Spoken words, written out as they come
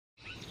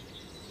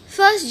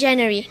1st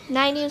January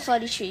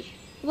 1943,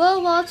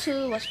 World War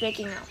II was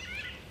breaking out.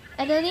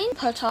 Adeline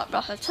Hertogh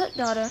brought her third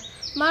daughter,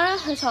 Mara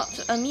Hertogh,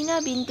 to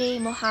Amina binte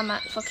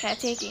Mohammed for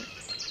caretaking.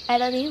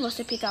 Adeline was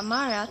to pick up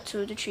Mara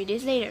 2 to 3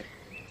 days later.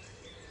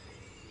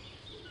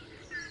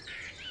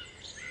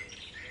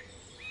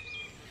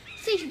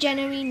 6th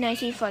January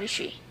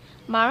 1943,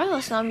 Mara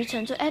was now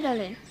returned to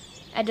Adeline.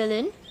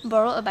 Adeline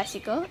borrowed a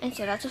bicycle and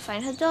set out to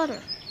find her daughter.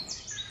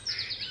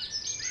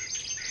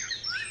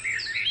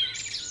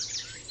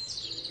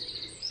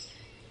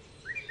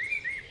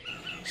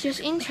 She was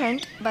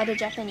interned by the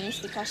Japanese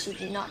because she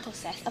did not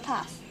possess a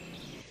pass.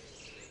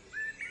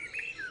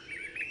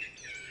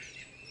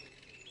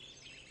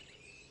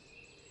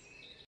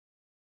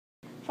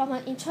 From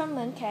her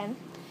internment camp,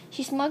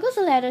 she smuggles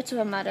a letter to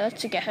her mother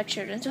to get her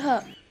children to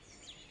her.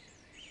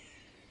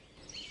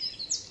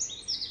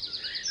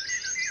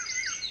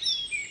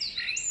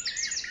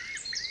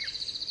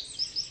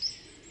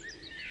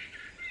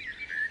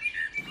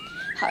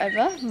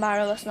 However,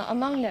 Mara was not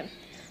among them.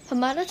 Her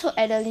mother told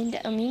Adeline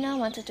that Amina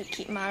wanted to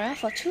keep Mara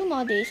for 2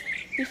 more days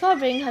before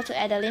bringing her to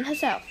Adeline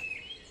herself.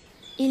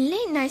 In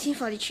late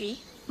 1943,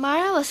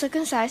 Mara was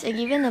circumcised and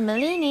given a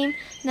Malay name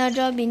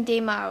Najwa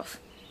binte Maruf.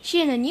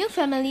 She and her new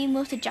family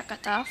moved to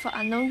Jakarta for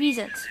unknown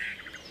reasons.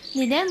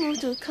 They then moved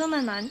to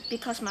Kermaman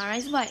because Mara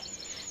is white.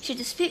 She had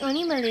to speak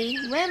only Malay,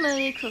 wear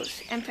Malay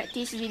clothes, and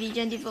practice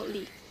religion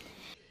devoutly.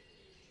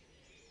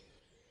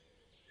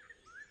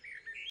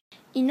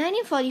 In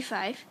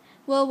 1945,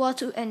 World War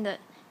II ended.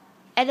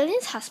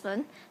 Adeline's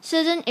husband,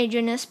 Sergeant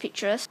Adrianus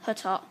Pictures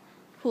Hertogh,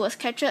 who was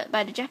captured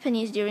by the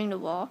Japanese during the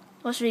war,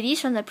 was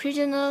released from the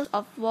prisoners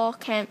of war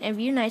camp and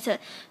reunited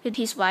with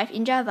his wife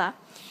in Java.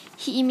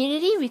 He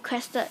immediately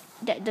requested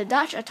that the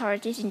Dutch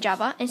authorities in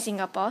Java and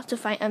Singapore to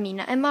find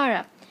Amina and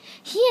Mara.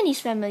 He and his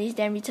families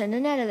then returned to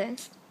the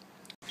Netherlands.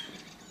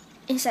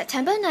 In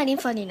September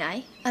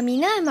 1949,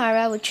 Amina and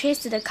Mara were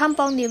traced to the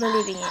kampong they were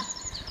living in.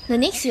 The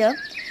next year,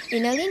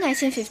 in early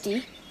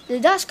 1950, the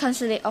Dutch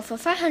consulate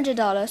offered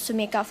 $500 to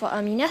make up for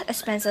Amina's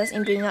expenses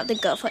in bringing up the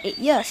girl for 8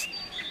 years.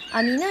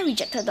 Amina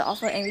rejected the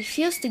offer and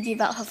refused to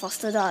give up her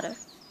foster daughter.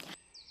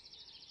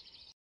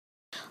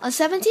 On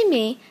 17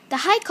 May, the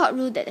High Court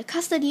ruled that the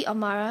custody of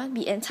Mara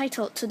be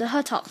entitled to the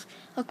Hertoghs.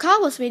 A car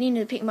was waiting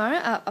to pick Mara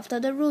up after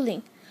the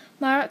ruling.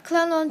 Mara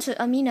clung on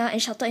to Amina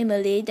and shouted in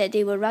Malay that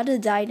they would rather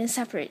die than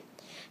separate.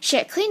 She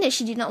had claimed that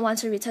she did not want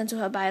to return to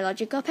her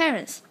biological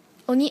parents.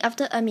 Only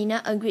after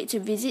Amina agreed to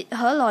visit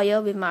her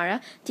lawyer with Mara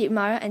did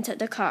Mara enter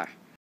the car.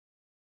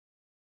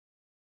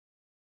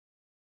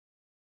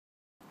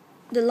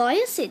 The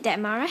lawyer said that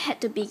Mara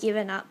had to be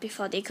given up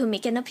before they could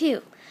make an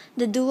appeal.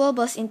 The duo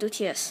burst into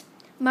tears.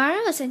 Mara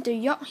was sent to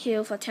York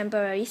Hill for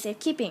temporary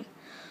safekeeping.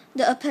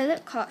 The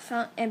appellate court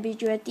found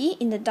ambiguity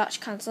in the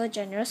Dutch Consul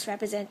General's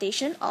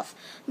representation of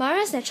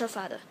Mara's natural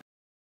father.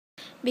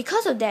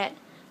 Because of that,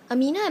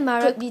 Amina and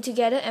Mara could be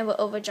together and were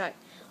overjoyed.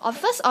 On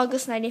 1st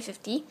August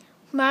 1950,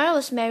 Mara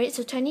was married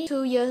to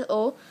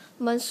 22-year-old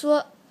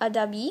Mansoor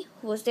Adabi,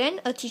 who was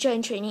then a teacher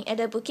in training at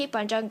the Bukit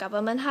Panjang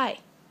Government High.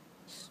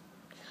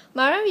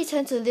 Mara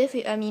returned to live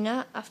with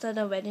Amina after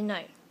the wedding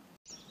night.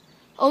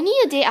 Only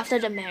a day after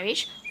the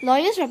marriage,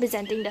 lawyers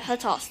representing the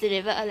Hertoghs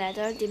delivered a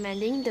letter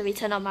demanding the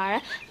return of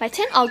Mara by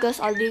 10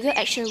 August or legal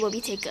action will be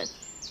taken.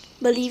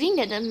 Believing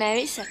that the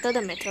marriage settled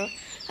the matter,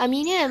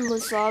 Amina and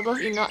Mansoor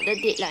both ignored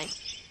the deadline.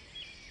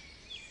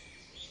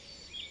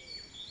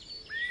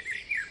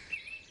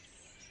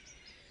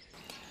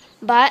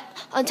 But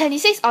on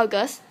 26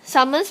 August,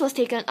 summons was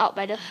taken out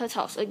by the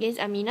Hertoghs against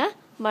Amina,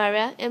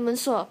 Mara, and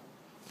Mansoor.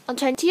 On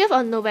 20th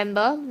of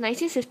November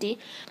 1950,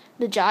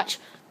 the judge,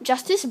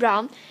 Justice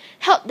Brown,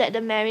 held that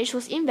the marriage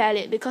was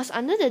invalid because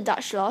under the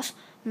Dutch laws,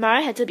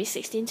 Mara had to be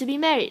 16 to be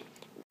married.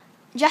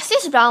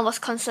 Justice Brown was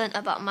concerned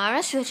about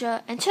Mara's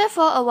future and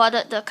therefore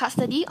awarded the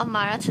custody of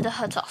Mara to the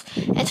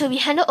Hertoghs and to be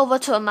handed over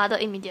to her mother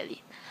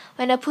immediately.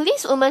 When a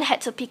policewoman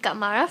had to pick up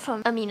Mara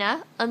from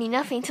Amina,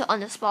 Amina fainted on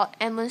the spot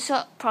and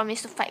Mansoor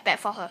promised to fight back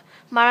for her.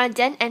 Mara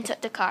then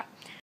entered the car.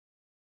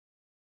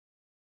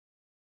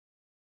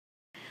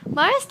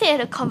 Mara stayed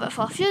at the convent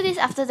for a few days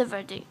after the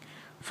verdict.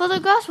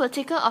 Photographs were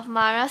taken of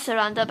Mara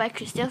surrounded by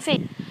Christian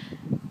faith.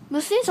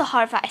 Muslims were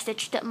horrified as they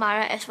treated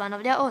Mara as one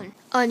of their own.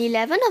 On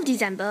 11th of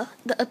December,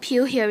 the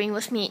appeal hearing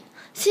was made.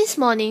 Since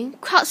morning,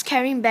 crowds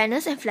carrying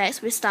banners and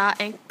flags with star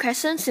and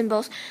crescent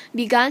symbols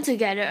began to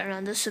gather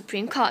around the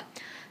Supreme Court.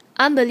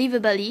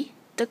 Unbelievably,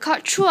 the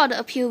court threw out the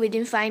appeal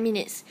within 5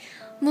 minutes.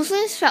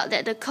 Muslims felt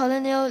that the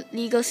colonial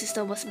legal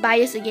system was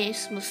biased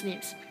against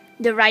Muslims.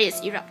 The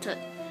riots erupted.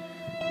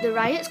 The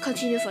riots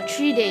continued for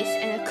 3 days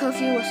and a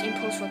curfew was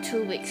imposed for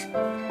 2 weeks.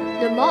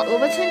 The mob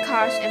overturned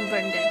cars and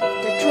burned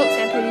them. The troops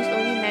and police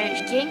only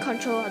managed to gain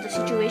control of the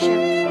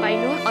situation by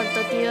noon on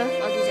 30th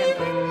of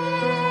December.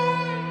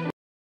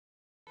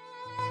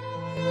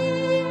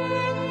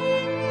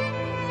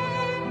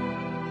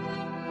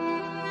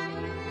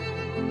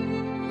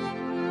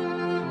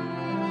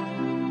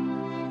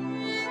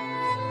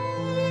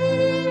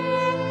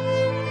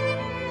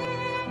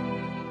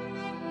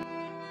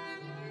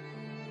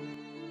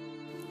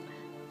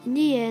 In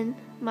the end,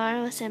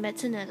 Mara was sent back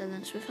to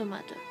Netherlands with her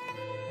mother.